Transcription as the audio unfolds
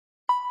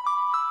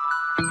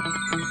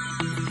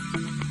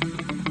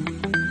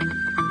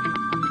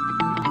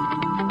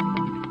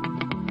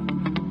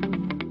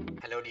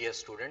dear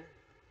student,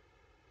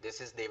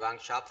 this is Devang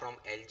Shah from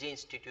LG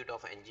Institute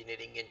of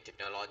Engineering and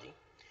Technology.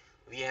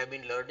 We have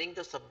been learning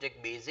the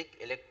subject basic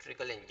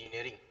electrical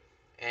engineering,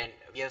 and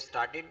we have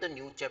started the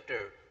new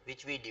chapter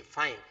which we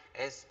define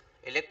as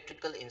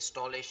electrical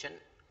installation,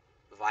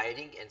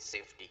 wiring and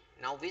safety.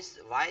 Now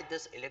why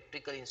this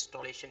electrical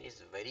installation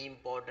is very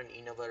important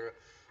in our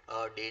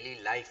daily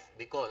life,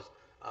 because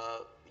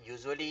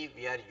usually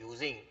we are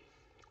using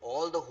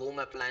all the home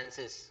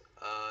appliances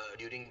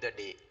during the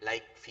day,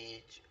 like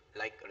fridge,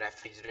 like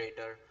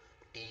refrigerator,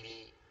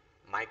 TV,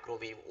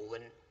 microwave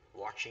oven,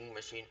 washing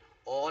machine,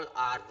 all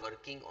are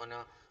working on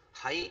a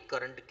high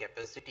current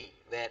capacity,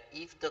 where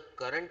if the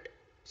current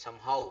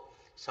somehow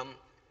some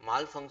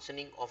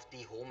malfunctioning of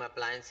the home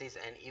appliances,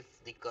 and if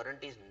the current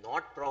is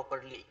not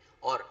properly,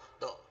 or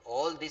the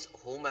all these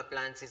home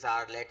appliances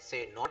are, let's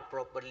say, not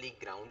properly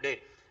grounded,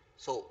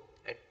 so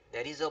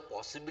there is a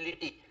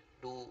possibility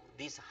to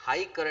this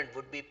high current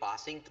would be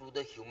passing through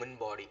the human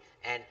body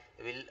and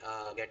will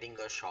getting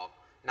a shock.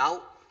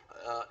 Now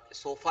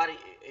so far,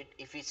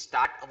 if we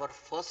start our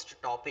first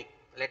topic,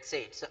 let's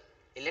say it's a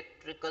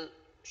electrical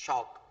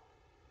shock,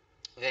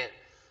 where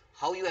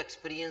how you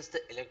experience the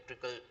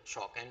electrical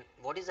shock and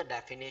what is the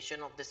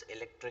definition of this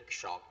electric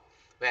shock,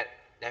 where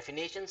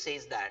definition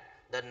says that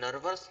the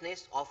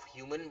nervousness of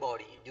human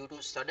body due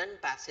to sudden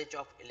passage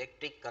of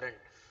electric current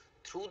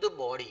through the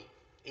body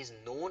is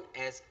known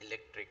as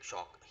electric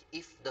shock.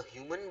 If the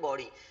human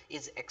body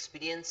is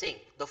experiencing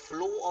the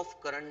flow of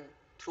current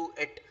through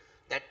it,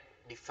 that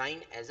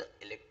defined as an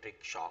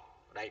electric shock.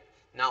 Right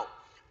now,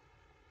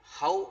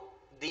 how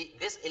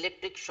this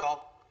electric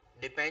shock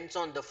depends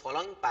on the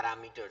following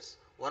parameters.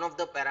 One of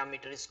the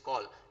parameters is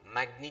called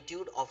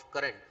magnitude of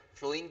current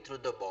flowing through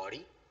the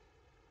body,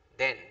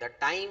 then the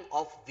time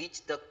of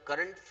which the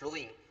current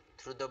flowing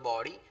through the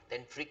body,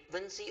 then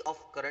frequency of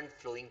current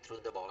flowing through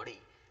the body,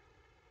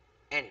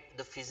 and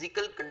the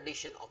physical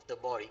condition of the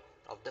body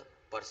of the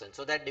person.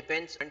 So that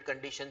depends on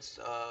conditions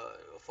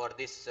for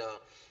this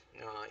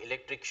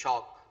electric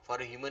shock for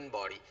a human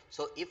body.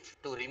 So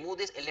if to remove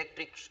this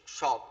electric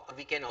shock,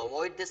 we can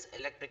avoid this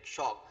electric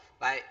shock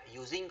by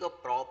using a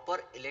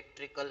proper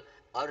electrical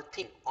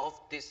earthing of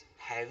this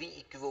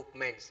heavy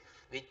equipments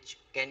which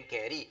can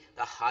carry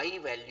the high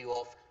value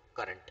of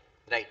current.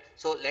 Right.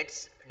 So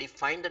let's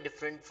define the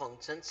different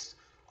functions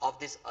of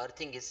this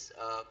earthing is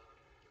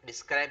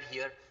described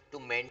here. To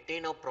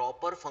maintain a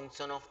proper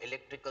function of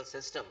electrical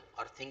system,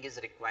 earthing is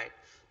required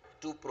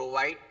to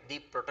provide the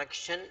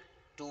protection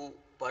to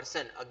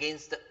person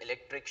against the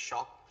electric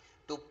shock,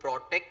 to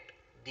protect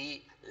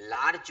the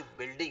large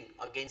building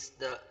against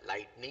the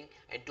lightning,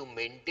 and to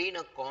maintain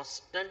a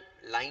constant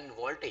line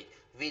voltage,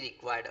 we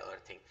require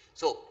earthing.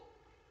 So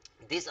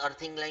this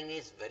earthing line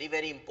is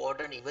very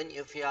important. Even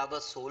if you have a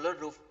solar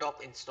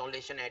rooftop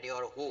installation at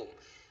your home,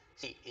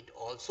 see, it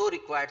also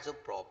requires a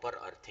proper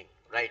earthing,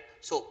 right?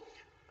 So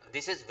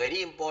this is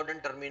very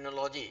important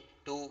terminology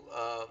to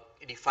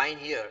define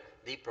here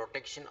the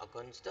protection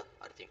against the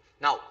earthing.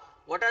 Now,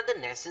 what are the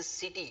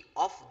necessity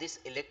of this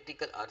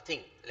electrical earthing?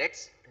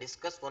 Let's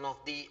discuss one of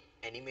the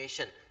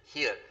animation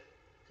here,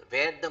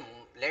 where the,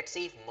 let's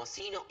say, if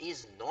machine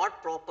is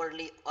not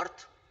properly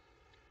earthed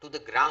to the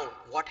ground,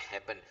 what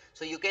happened?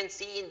 So you can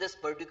see in this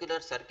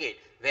particular circuit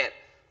where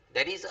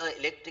there is a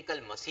electrical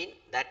machine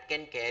that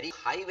can carry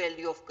high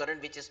value of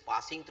current which is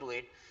passing through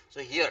it. So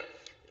here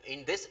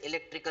in this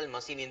electrical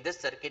machine, in this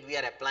circuit, we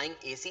are applying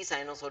AC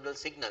sinusoidal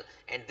signal,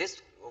 and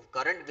this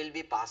current will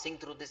be passing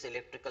through this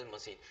electrical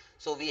machine.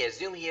 So we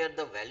assume here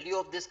the value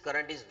of this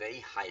current is very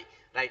high.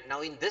 Right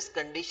now, in this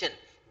condition,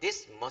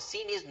 this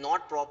machine is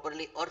not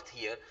properly earthed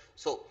here.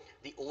 So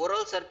the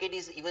overall circuit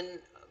is even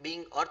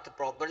being earthed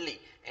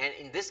properly, and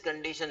in this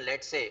condition,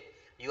 let's say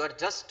you are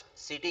just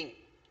sitting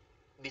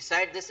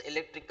beside this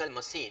electrical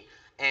machine,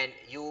 and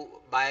you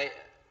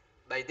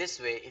by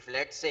this way, if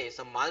let's say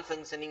some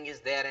malfunctioning is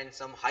there and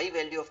some high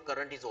value of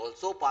current is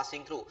also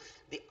passing through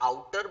the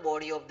outer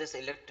body of this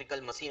electrical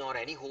machine or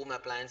any home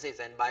appliances,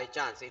 and by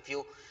chance if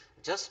you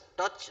just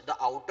touch the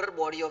outer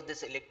body of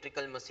this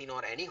electrical machine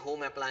or any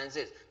home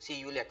appliances, see,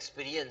 you will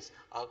experience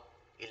a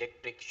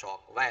electric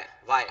shock.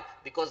 Why?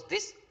 Because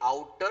this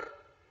outer,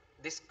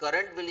 this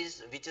current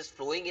which is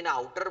flowing in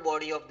outer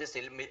body of this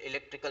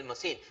electrical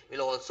machine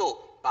will also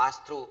pass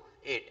through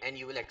it, and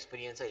you will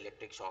experience an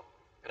electric shock.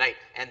 Right.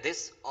 And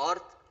this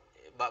earth,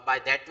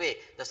 by that way,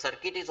 the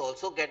circuit is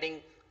also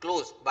getting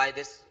close by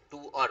this to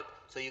earth.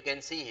 So you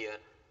can see here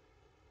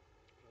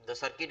the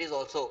circuit is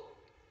also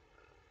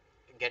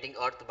getting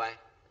earth by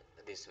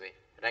this way.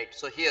 Right.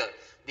 So here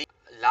the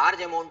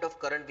large amount of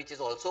current which is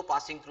also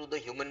passing through the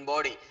human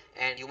body,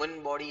 and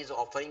human body is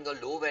offering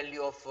a low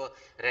value of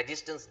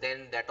resistance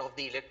than that of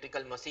the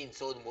electrical machine.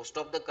 So most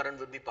of the current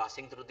will be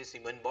passing through this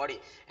human body,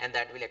 and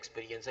that will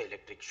experience an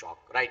electric shock,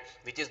 right?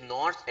 Which is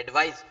not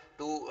advised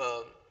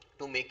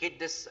to make it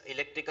this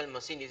electrical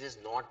machine is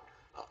not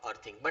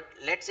earthing. But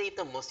let's say if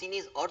the machine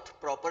is earthed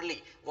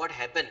properly, what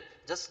happen?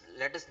 Just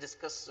let us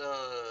discuss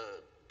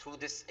through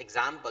this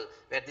example,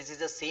 where this is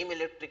the same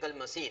electrical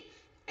machine,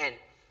 and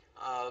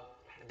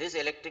this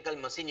electrical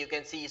machine you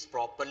can see is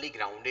properly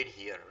grounded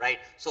here, right.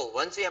 So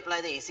once we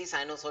apply the AC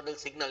sinusoidal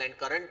signal and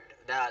current,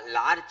 the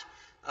large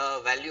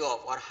value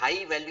of or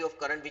high value of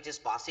current which is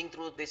passing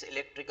through this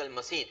electrical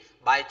machine,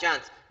 by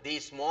chance the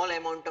small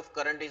amount of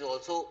current is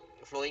also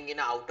flowing in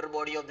a outer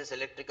body of this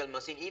electrical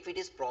machine, if it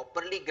is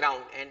properly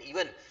ground, and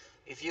even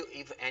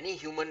if any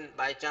human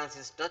by chance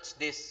is touch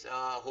this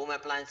home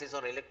appliances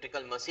or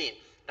electrical machine,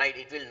 right,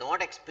 it will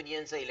not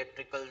experience a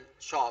electrical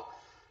shock.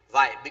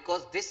 Why?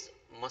 Because this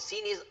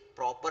machine is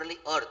properly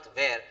earth,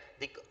 where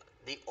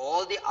the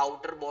all the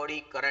outer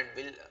body current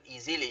will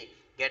easily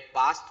get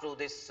passed through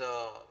this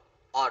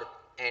earth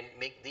and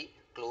make the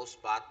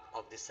closed path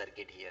of this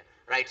circuit here,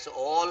 right. So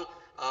all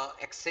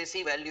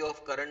excessive value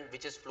of current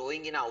which is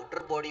flowing in outer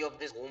body of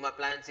this home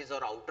appliances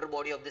or outer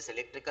body of this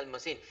electrical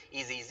machine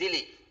is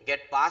easily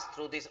get passed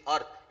through this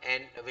earth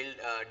and will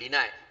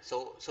deny.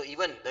 So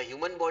even the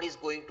human body is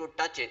going to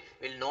touch it,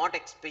 will not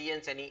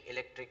experience any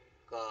electric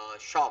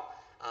shock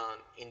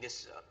in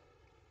this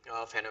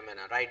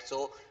phenomena, right.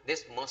 So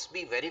this must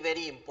be very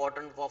very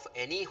important of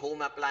any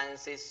home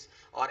appliances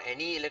or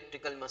any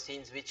electrical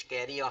machines which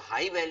carry a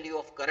high value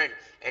of current.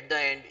 At the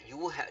end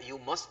you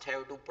must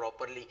have to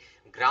properly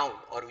ground,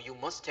 or you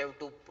must have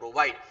to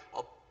provide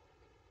a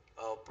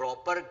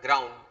proper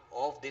ground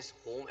of this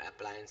home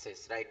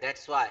appliances, right.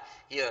 That's why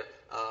here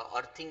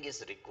earthing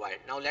is required.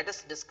 Now let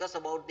us discuss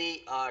about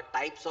the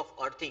types of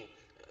earthing.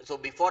 So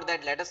before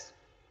that, let us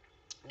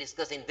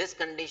discuss in this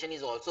condition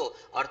is also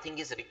earthing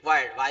is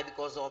required. Why?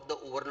 Because of the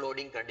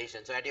overloading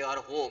condition. So at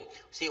your home,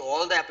 see,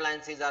 all the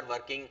appliances are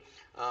working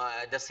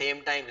at the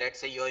same time. Let's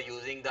say you are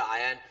using the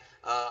iron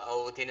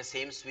within the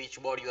same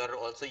switchboard, you are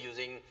also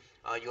using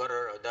your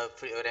the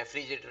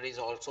refrigerator is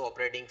also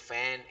operating,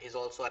 fan is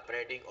also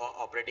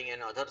operating,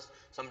 and others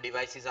some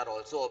devices are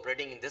also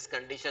operating. In this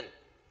condition,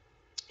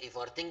 if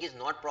earthing is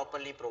not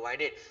properly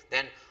provided,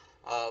 then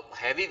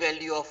heavy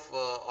value of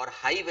or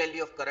high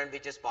value of current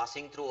which is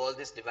passing through all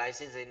these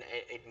devices, in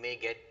it may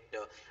get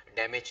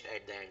damaged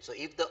at the end. So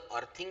if the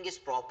earthing is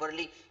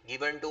properly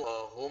given to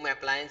home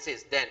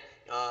appliances, then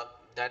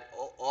that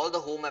all the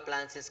home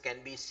appliances can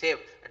be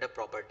saved at a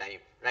proper time,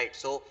 right.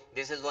 So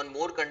this is one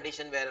more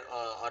condition where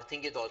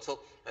earthing is also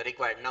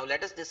required. Now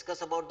let us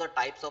discuss about the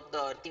types of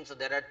the earthing. So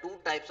there are two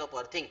types of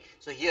earthing.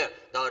 So here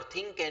the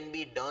earthing can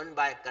be done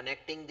by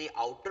connecting the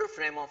outer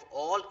frame of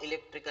all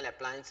electrical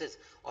appliances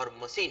or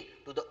machine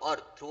to the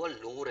earth through a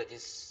low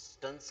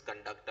resistance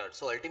conductor.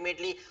 So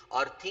ultimately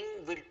earthing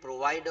will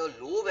provide a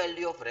low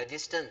value of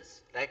resistance,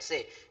 right.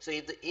 Say, so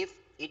if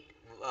it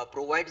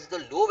provides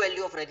the low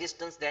value of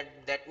resistance,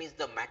 that means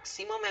the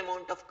maximum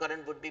amount of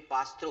current would be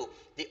passed through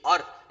the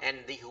earth and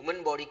the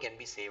human body can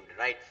be saved,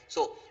 right.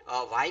 So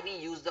why we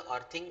use the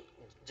earthing?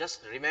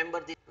 Just remember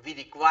this, we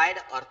required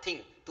earthing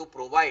to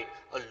provide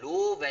a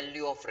low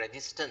value of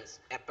resistance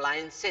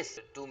appliances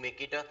to make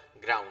it a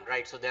ground,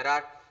 right. So there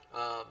are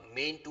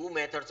main two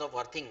methods of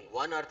earthing.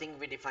 One earthing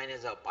we define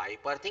as a pipe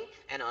earthing,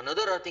 and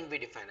another earthing we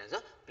define as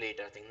a plate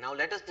earthing. Now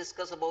let us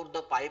discuss about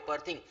the pipe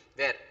earthing,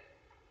 where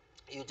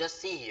you just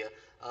see here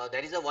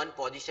there is a one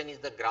position is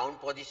the ground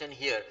position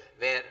here,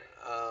 where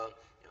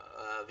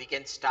we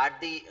can start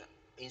the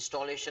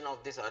installation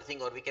of this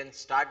earthing, or we can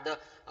start the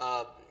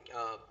uh,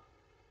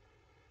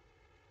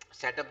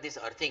 set up this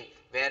earthing,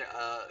 where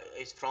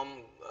is from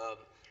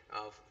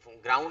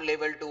ground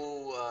level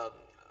to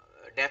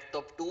depth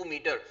of 2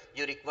 meter.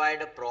 You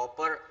required a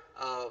proper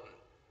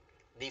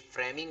the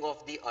framing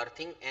of the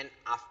earthing, and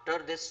after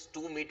this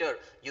 2 meter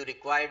you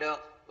required a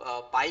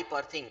pipe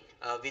earthing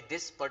with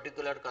this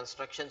particular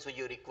construction. So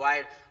you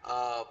required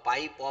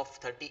pipe of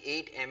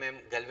 38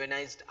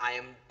 galvanized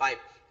iron pipe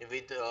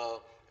with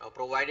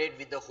provided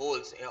with the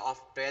holes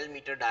of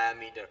 12-meter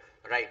diameter,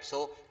 right.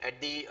 So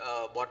at the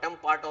bottom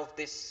part of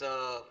this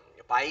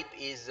pipe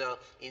is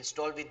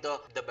installed with the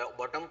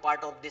bottom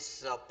part of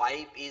this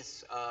pipe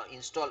is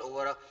installed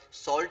over a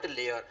salt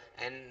layer,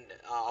 and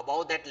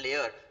above that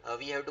layer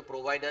we have to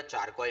provide a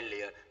charcoal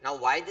layer. Now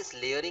why this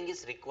layering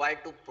is required?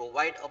 To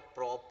provide a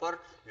proper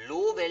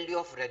low value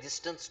of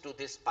resistance to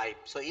this pipe.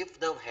 So if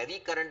the heavy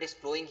current is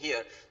flowing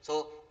here,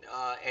 so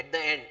at the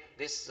end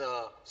this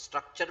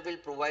structure will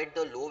provide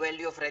the low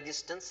value of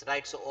resistance,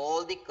 right. So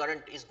all the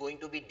current is going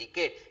to be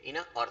decayed in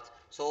a earth.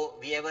 So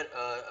we have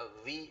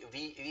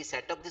we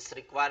set up this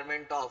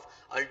requirement of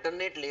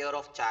alternate layer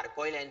of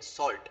charcoal and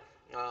salt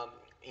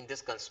in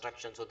this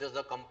construction. So this is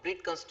the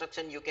complete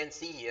construction you can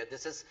see here.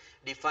 This is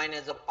defined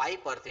as a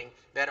pipe earthing,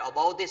 where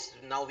above this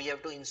now we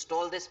have to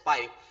install this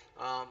pipe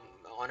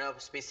on a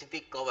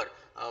specific cover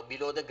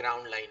below the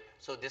ground line.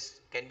 So this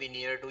can be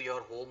near to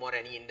your home or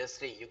any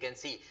industry. You can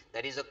see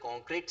there is a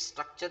concrete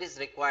structure is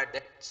required.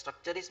 That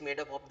structure is made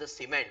up of the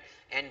cement,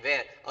 and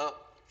where a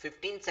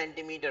 15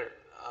 centimeter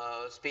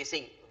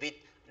spacing with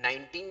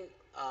 19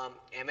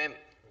 mm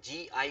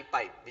GI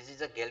pipe, which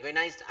is a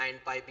galvanized iron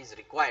pipe, is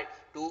required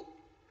to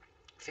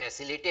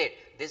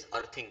facilitate this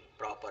earthing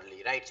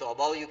properly, right? So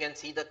above you can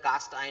see the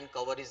cast iron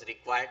cover is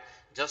required,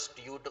 just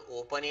you to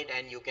open it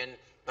and you can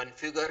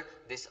configure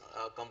this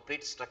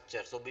complete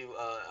structure. So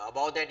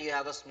above that you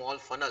have a small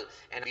funnel,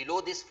 and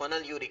below this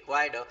funnel you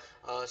required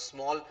a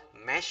small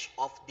mesh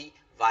of the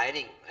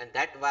wiring, and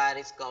that wire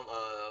is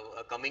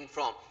coming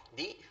from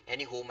the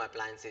any home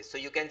appliances. So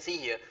you can see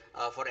here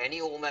for any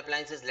home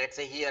appliances, let's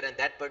say here, and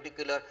that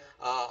particular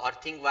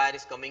earthing wire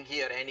is coming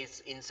here and it's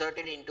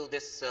inserted into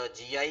this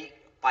GI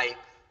pipe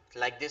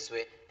like this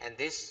way, and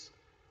this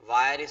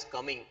wire is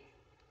coming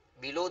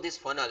below this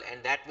funnel,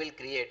 and that will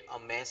create a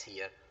mesh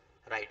here,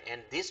 right?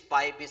 And this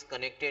pipe is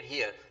connected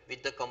here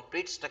with the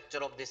complete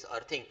structure of this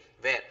earthing,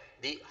 where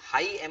the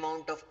high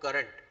amount of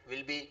current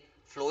will be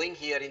flowing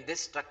here in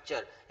this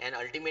structure, and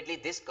ultimately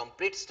this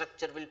complete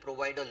structure will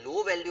provide a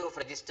low value of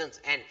resistance,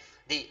 and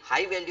the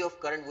high value of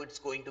current which is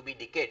going to be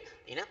decayed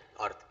in a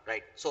earth,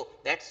 right? So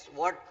that's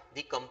what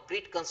the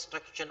complete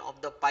construction of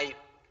the pipe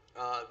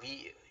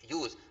we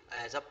use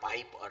as a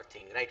pipe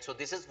earthing, right? So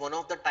this is one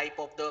of the type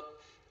of the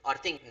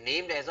earthing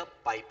named as a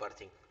pipe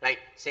earthing, right?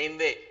 Same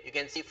way you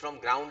can see from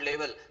ground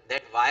level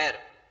that wire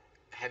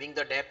having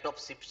the depth of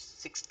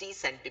 60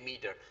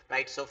 centimeter,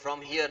 right? So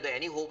from here the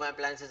any home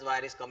appliances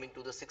wire is coming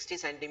to the 60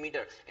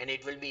 centimeter, and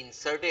it will be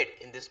inserted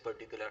in this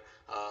particular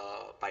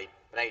pipe,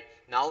 right?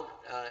 Now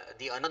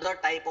the another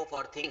type of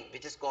earthing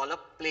which is called a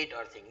plate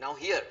earthing. Now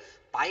here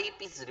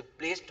pipe is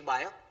replaced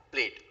by a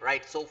plate,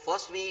 right? So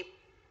first we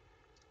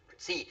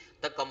see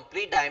the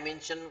complete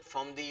dimension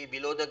from the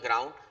below the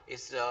ground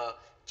is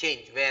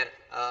changed, where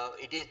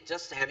it is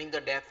just having the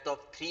depth of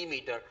 3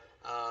 meter,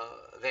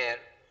 where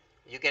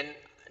you can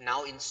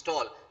now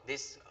install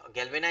this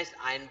galvanized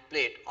iron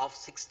plate of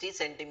 60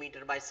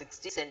 centimeter by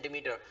 60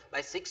 centimeter by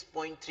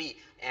 6.3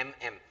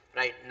 mm,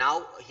 right?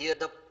 Now here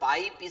the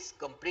pipe is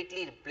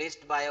completely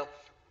replaced by a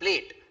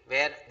plate,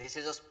 where this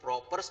is a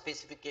proper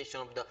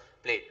specification of the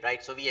plate,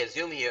 right? So we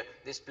assume here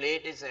this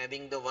plate is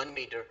having the 1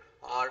 meter,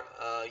 or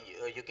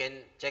you can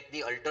check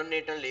the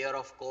alternator layer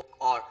of coke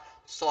or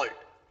salt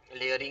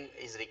layering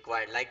is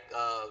required, like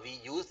we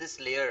use this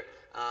layer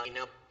in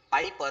a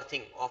pipe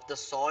earthing of the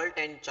salt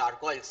and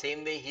charcoal.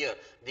 Same way here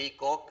the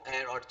coke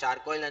or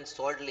charcoal and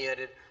salt layer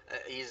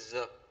is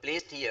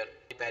placed here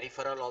the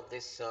peripheral of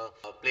this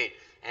plate,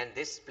 and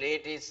this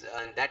plate is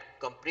that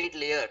complete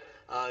layer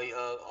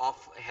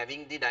of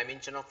having the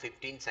dimension of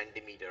 15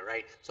 centimeter,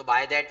 right? So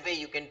by that way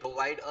you can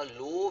provide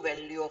a low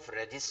value of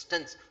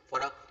resistance for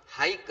a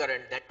high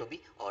current, that to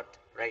be earth,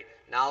 right?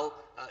 Now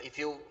if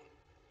you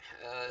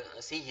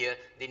see here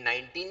the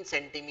 19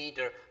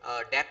 centimeter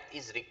depth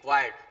is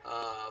required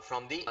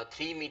from the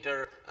 3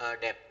 meter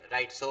depth,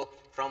 right? So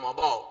from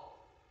above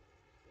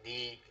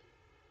the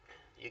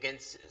you can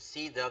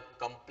see the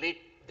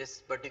complete this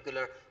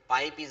particular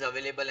pipe is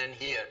available, and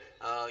here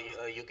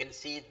you can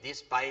see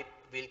this pipe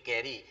will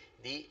carry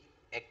the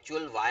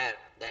actual wire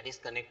that is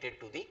connected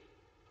to the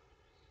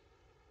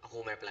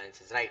home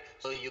appliances, right?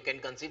 So you can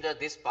consider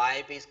this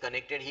pipe is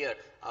connected here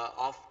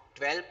of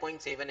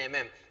 12.7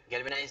 mm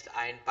galvanized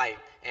iron pipe,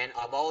 and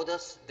above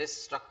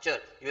this structure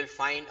you will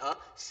find a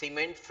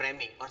cement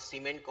framing or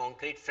cement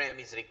concrete frame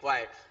is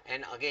required,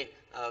 and again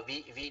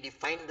we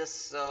define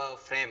this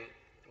frame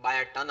by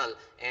a tunnel,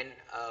 and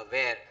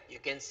where you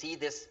can see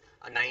this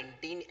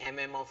 19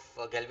 mm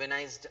of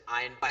galvanized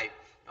iron pipe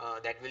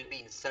that will be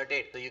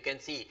inserted. So you can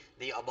see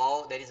the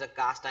above there is a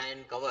cast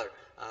iron cover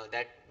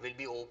that will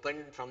be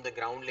opened from the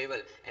ground level,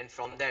 and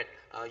from that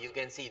you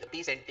can see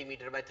 30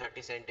 centimeter by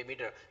 30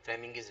 centimeter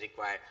framing is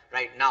required,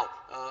 right? Now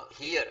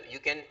here you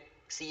can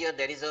see here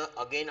there is a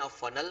again a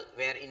funnel,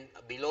 where in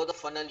below the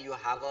funnel you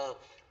have a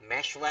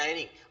mesh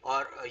wiring,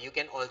 or you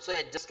can also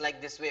adjust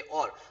like this way,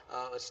 or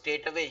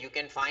straight away you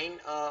can find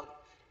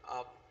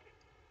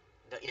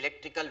the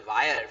electrical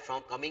wire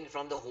from coming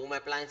from the home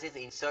appliances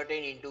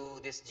inserted into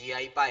this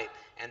GI pipe,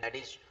 and that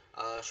is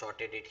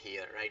shorted it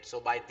here, right? So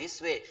by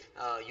this way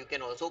you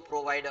can also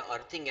provide a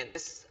earthing, and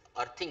this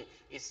earthing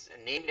is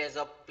named as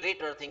a plate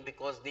earthing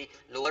because the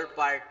lower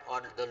part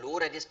or the low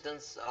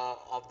resistance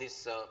of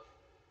this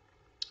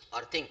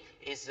earthing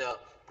is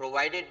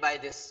provided by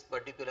this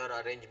particular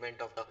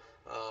arrangement of the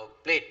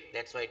plate.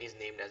 That's why it is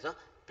named as a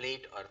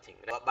plate earthing.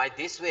 By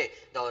this way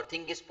the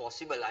earthing is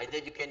possible, either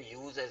you can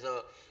use as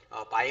a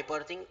pipe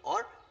earthing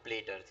or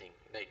plate earthing,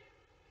 right?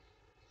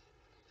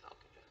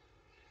 Okay.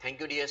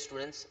 Thank you dear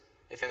students.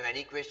 If you have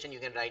any question you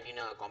can write in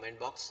a comment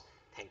box.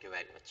 Thank you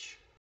very much.